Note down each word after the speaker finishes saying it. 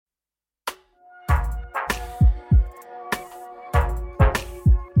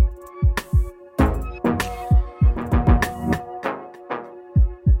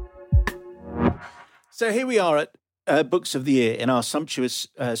So here we are at Books of the Year in our sumptuous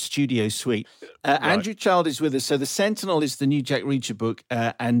studio suite. Right. Andrew Child is with us. So The Sentinel is the new Jack Reacher book,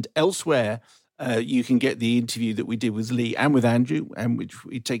 and elsewhere you can get the interview that we did with Lee and with Andrew, and which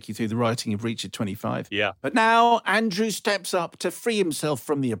we take you through the writing of Reacher 25. Yeah. But now Andrew steps up to free himself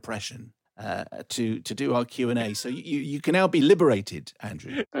from the oppression. To do our Q&A. So you can now be liberated,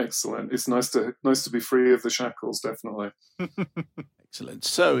 Andrew. Excellent. It's nice to be free of the shackles, definitely. Excellent.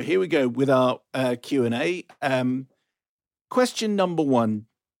 So here we go with our Q&A. Question number one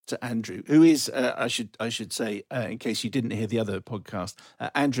to Andrew, who is, I should say, in case you didn't hear the other podcast,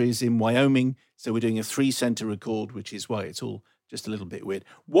 Andrew is in Wyoming, so we're doing a 3-center record, which is why it's all just a little bit weird.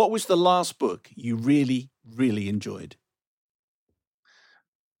 What was the last book you really, really enjoyed?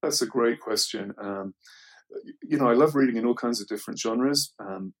 That's a great question. I love reading in all kinds of different genres.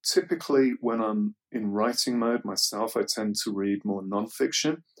 Typically, when I'm in writing mode myself, I tend to read more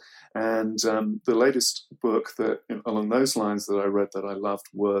nonfiction. And the latest book that along those lines that I read that I loved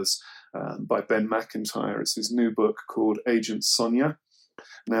was by Ben McIntyre. It's his new book called Agent Sonia.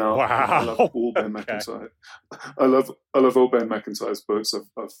 Now, wow. I love all Ben McIntyre. I love all Ben McIntyre's books.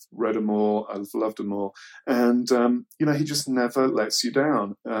 I've read them all. I've loved them all. And, he just never lets you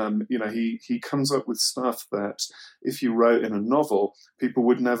down. He comes up with stuff that if you wrote in a novel, people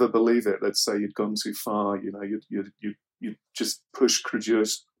would never believe it. They'd say you'd gone too far. You'd just push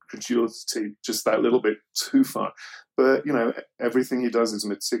credulity just that little bit too far. But, everything he does is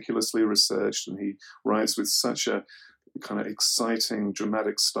meticulously researched, and he writes with such a kind of exciting,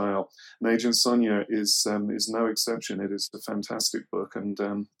 dramatic style. And Agent Sonia is no exception. It is a fantastic book, and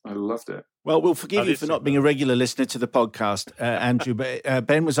I loved it. Well, we'll forgive you for not being a regular listener to the podcast, Andrew, but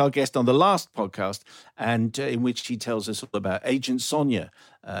Ben was our guest on the last podcast, and in which he tells us all about Agent Sonia,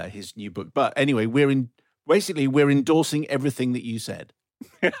 his new book. But anyway, we're endorsing everything that you said.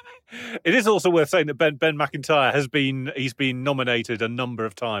 It is also worth saying that Ben McIntyre he's been nominated a number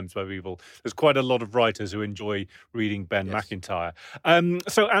of times by people. There's quite a lot of writers who enjoy reading Ben McIntyre.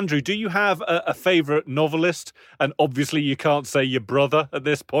 So, Andrew, do you have a favourite novelist? And obviously you can't say your brother at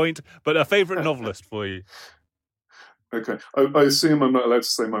this point, but a favourite novelist for you? Okay. I assume I'm not allowed to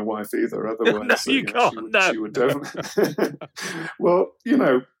say my wife either. Otherwise, no, you can't. She would definitely. Well,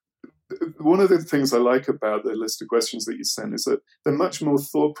 one of the things I like about the list of questions that you sent is that they're much more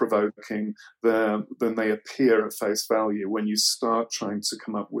thought-provoking than they appear at face value when you start trying to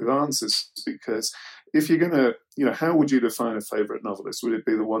come up with answers. Because if you're going to, how would you define a favourite novelist? Would it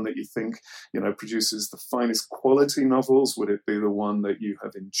be the one that you think, produces the finest quality novels? Would it be the one that you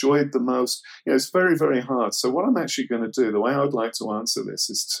have enjoyed the most? It's very, very hard. So what I'm actually going to do, the way I would like to answer this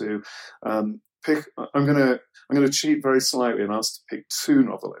is to pick. I'm going to cheat very slightly and ask to pick 2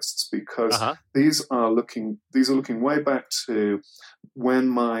 novelists because these are looking way back to when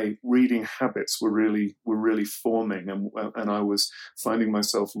my reading habits were really forming, and I was finding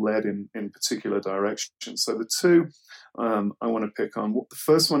myself led in particular directions. So the 2 I want to pick on. The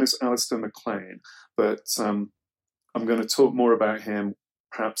first one is Alistair MacLean, but I'm going to talk more about him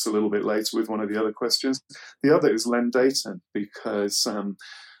perhaps a little bit later with one of the other questions. The other is Len Deighton because.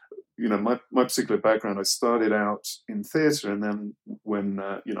 My particular background, I started out in theatre, and then when,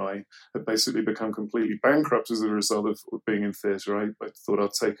 I had basically become completely bankrupt as a result of being in theatre, I thought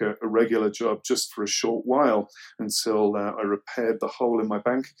I'd take a regular job just for a short while until I repaired the hole in my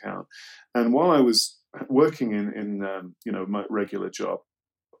bank account. And while I was working in my regular job,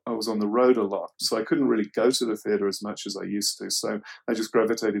 I was on the road a lot, so I couldn't really go to the theatre as much as I used to. So I just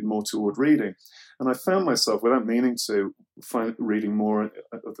gravitated more toward reading. And I found myself, without meaning to, reading more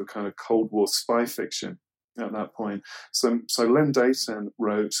of the kind of Cold War spy fiction at that point. So Len Deighton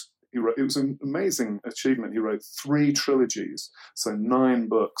wrote, it was an amazing achievement. He wrote 3 trilogies, so 9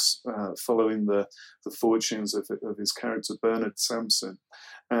 books following the fortunes of his character Bernard Sampson.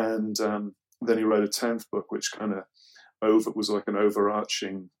 And then he wrote a 10th book, which kind of was like an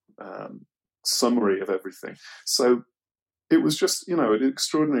overarching summary of everything. So it was just, an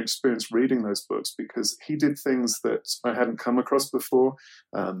extraordinary experience reading those books because he did things that I hadn't come across before.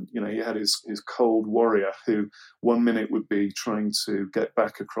 He had his cold warrior who one minute would be trying to get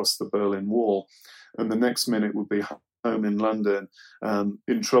back across the Berlin Wall, and the next minute would be home in London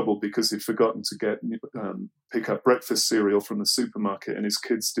in trouble because he'd forgotten to pick up breakfast cereal from the supermarket, and his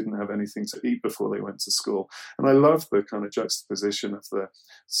kids didn't have anything to eat before they went to school. And I love the kind of juxtaposition of the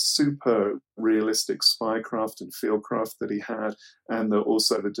super realistic spycraft and fieldcraft that he had, and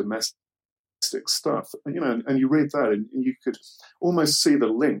also the domestic stuff. And you read that and you could almost see the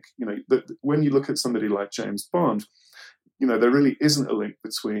link, that when you look at somebody like James Bond, there really isn't a link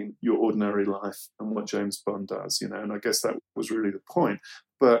between your ordinary life and what James Bond does, and I guess that was really the point.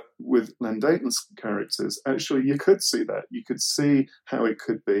 But with Len Deighton's characters, actually, you could see that. You could see how it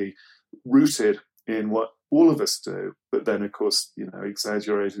could be rooted in what all of us do, but then, of course,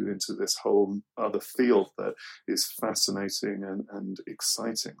 exaggerated into this whole other field that is fascinating and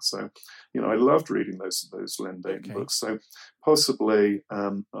exciting. So, I loved reading those Len Deighton books. So, possibly,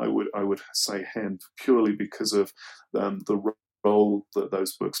 I would say him purely because of the role that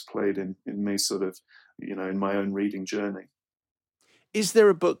those books played in me, sort of, in my own reading journey. Is there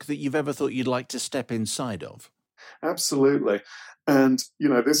a book that you've ever thought you'd like to step inside of? Absolutely. And,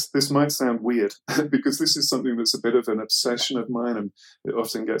 this might sound weird because this is something that's a bit of an obsession of mine, and it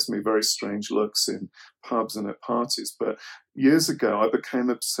often gets me very strange looks in pubs and at parties. But years ago, I became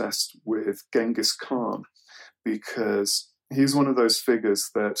obsessed with Genghis Khan because he's one of those figures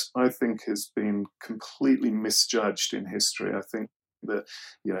that I think has been completely misjudged in history. I think that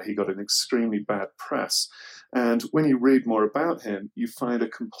he got an extremely bad press, and when you read more about him, you find a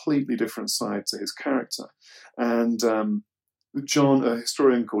completely different side to his character. And a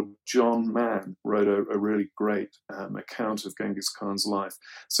historian called John Mann, wrote a really great account of Genghis Khan's life.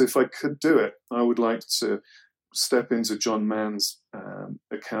 So if I could do it, I would like to step into John Mann's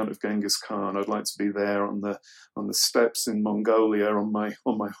account of Genghis Khan. I'd like to be there on the steppes in Mongolia on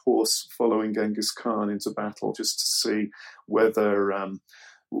my horse, following Genghis Khan into battle, just to see whether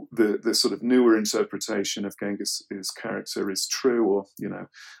the sort of newer interpretation of Genghis's character is true, or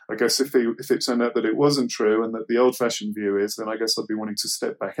I guess if it turned out that it wasn't true and that the old-fashioned view is, then I guess I'd be wanting to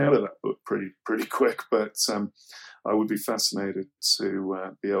step back out of that book pretty quick. But I would be fascinated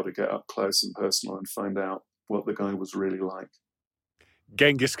to be able to get up close and personal and find out what the guy was really like.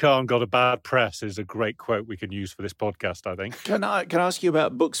 Genghis Khan got a bad press is a great quote we can use for this podcast, I think. Can I ask you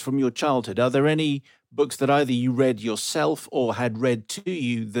about books from your childhood? Are there any books that either you read yourself or had read to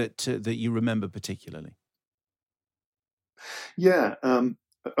you that you remember particularly? Yeah, I'm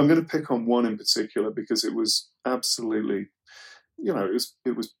going to pick on one in particular because it was absolutely,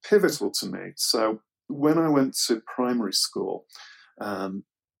 it was pivotal to me. So when I went to primary school,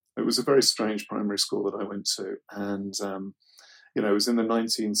 it was a very strange primary school that I went to, and it was in the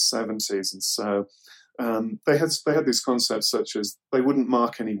 1970s, and so they had these concepts such as they wouldn't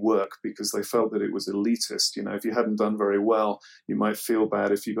mark any work because they felt that it was elitist. If you hadn't done very well, you might feel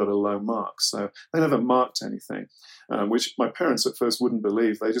bad if you got a low mark. So they never marked anything, which my parents at first wouldn't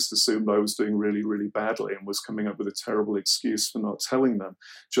believe. They just assumed I was doing really, really badly and was coming up with a terrible excuse for not telling them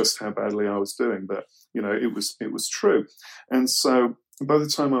just how badly I was doing. But it was true, and so by the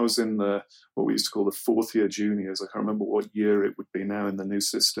time I was in what we used to call the fourth year juniors, I can't remember what year it would be now in the new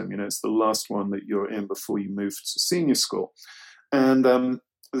system. It's the last one that you're in before you move to senior school. And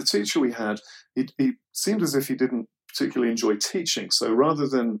the teacher we had, he seemed as if he didn't particularly enjoy teaching. So rather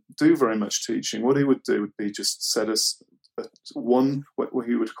than do very much teaching, what he would do would be just set us what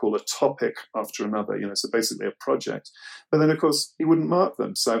he would call a topic after another, so basically a project. But then, of course, he wouldn't mark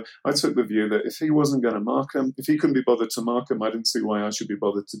them. So I took the view that if he wasn't going to mark them, if he couldn't be bothered to mark them, I didn't see why I should be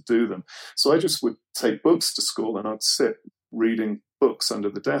bothered to do them. So I just would take books to school and I'd sit reading books under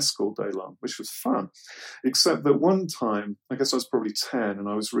the desk all day long, which was fun. Except that one time, I guess I was probably 10, and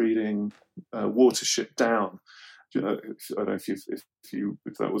I was reading Watership Down. I don't know if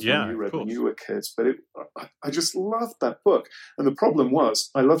that was one you read when you were kids, but I just loved that book. And the problem was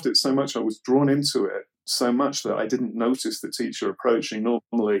I loved it so much, I was drawn into it so much that I didn't notice the teacher approaching.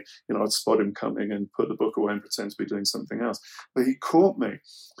 Normally, I'd spot him coming and put the book away and pretend to be doing something else. But he caught me.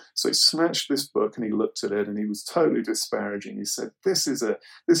 So he snatched this book and he looked at it and he was totally disparaging. He said, this is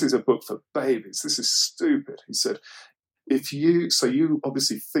a book for babies. This is stupid. He said, you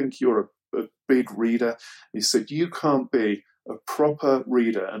obviously think you're a big reader. He said, you can't be a proper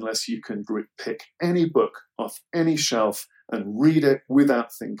reader unless you can pick any book off any shelf and read it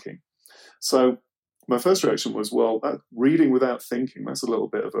without thinking. So my first reaction was, well, reading without thinking, that's a little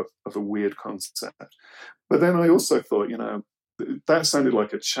bit of a weird concept. But then I also thought, that sounded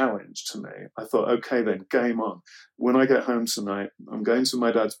like a challenge to me. I thought, okay, then game on. When I get home tonight, I'm going to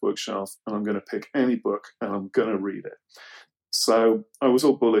my dad's bookshelf and I'm going to pick any book and I'm going to read it. So I was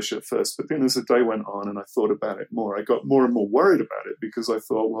all bullish at first, but then as the day went on and I thought about it more, I got more and more worried about it because I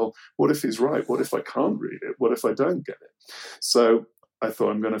thought, well, what if he's right? What if I can't read it? What if I don't get it? So I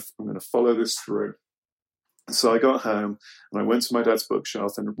thought I'm going to follow this through. So I got home and I went to my dad's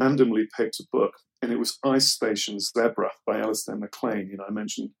bookshelf and randomly picked a book, and it was Ice Station Zebra by Alistair MacLean. I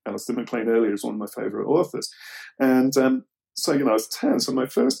mentioned Alistair MacLean earlier as one of my favorite authors. And so, I was 10. So my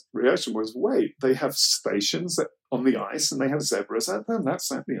first reaction was, wait, they have stations on the ice, and they have zebras at them.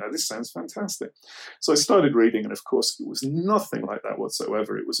 This sounds fantastic. So I started reading, and of course, it was nothing like that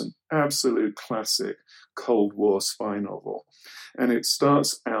whatsoever. It was an absolute classic Cold War spy novel. And it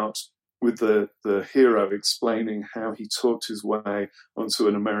starts out with the hero explaining how he talked his way onto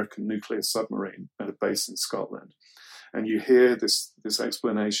an American nuclear submarine at a base in Scotland. And you hear this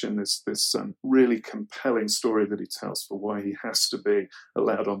explanation, this really compelling story that he tells for why he has to be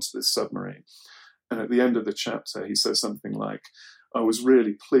allowed onto this submarine. And at the end of the chapter, he says something like, "I was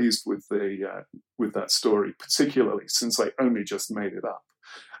really pleased with that story, particularly since I only just made it up."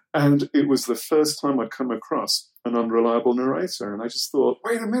 And it was the first time I'd come across an unreliable narrator, and I just thought,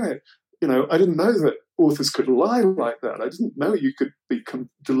 wait a minute, I didn't know that authors could lie like that. I didn't know you could be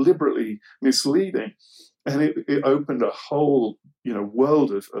deliberately misleading. And it opened a whole,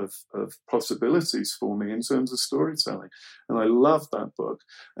 world of possibilities for me in terms of storytelling. And I loved that book,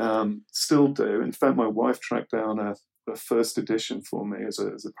 still do. In fact, my wife tracked down a first edition for me as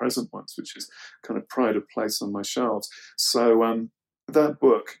a present once, which is kind of pride of place on my shelves. So that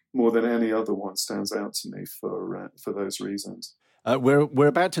book, more than any other one, stands out to me for those reasons. We're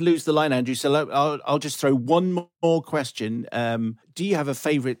about to lose the line, Andrew, so I'll just throw one more question. Do you have a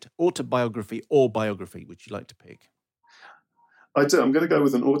favourite autobiography or biography which you'd like to pick? I do. I'm going to go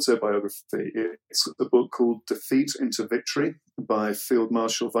with an autobiography. It's a book called Defeat into Victory by Field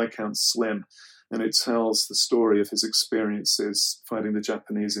Marshal Viscount Slim, and it tells the story of his experiences fighting the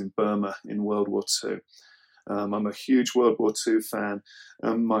Japanese in Burma in World War II. I'm a huge World War II fan,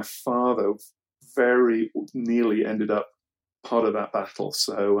 and my father very nearly ended up part of that battle.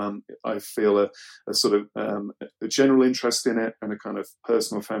 So I feel a sort of a general interest in it and a kind of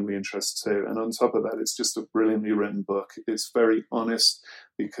personal family interest too. And on top of that, it's just a brilliantly written book. It's very honest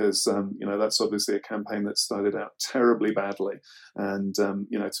because, that's obviously a campaign that started out terribly badly. And,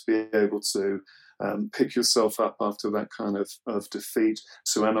 to be able to pick yourself up after that kind of defeat,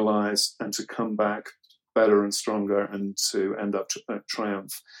 to analyze and to come back better and stronger and to end up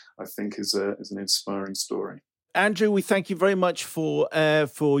triumph, I think is an inspiring story. Andrew, we thank you very much for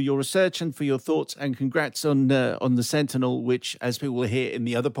your research and for your thoughts, and congrats on the Sentinel, which, as people will hear in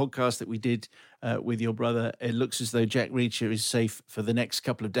the other podcast that we did with your brother, it looks as though Jack Reacher is safe for the next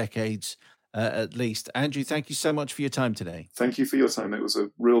couple of decades at least. Andrew, thank you so much for your time today. Thank you for your time. It was a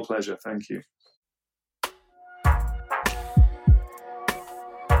real pleasure. Thank you.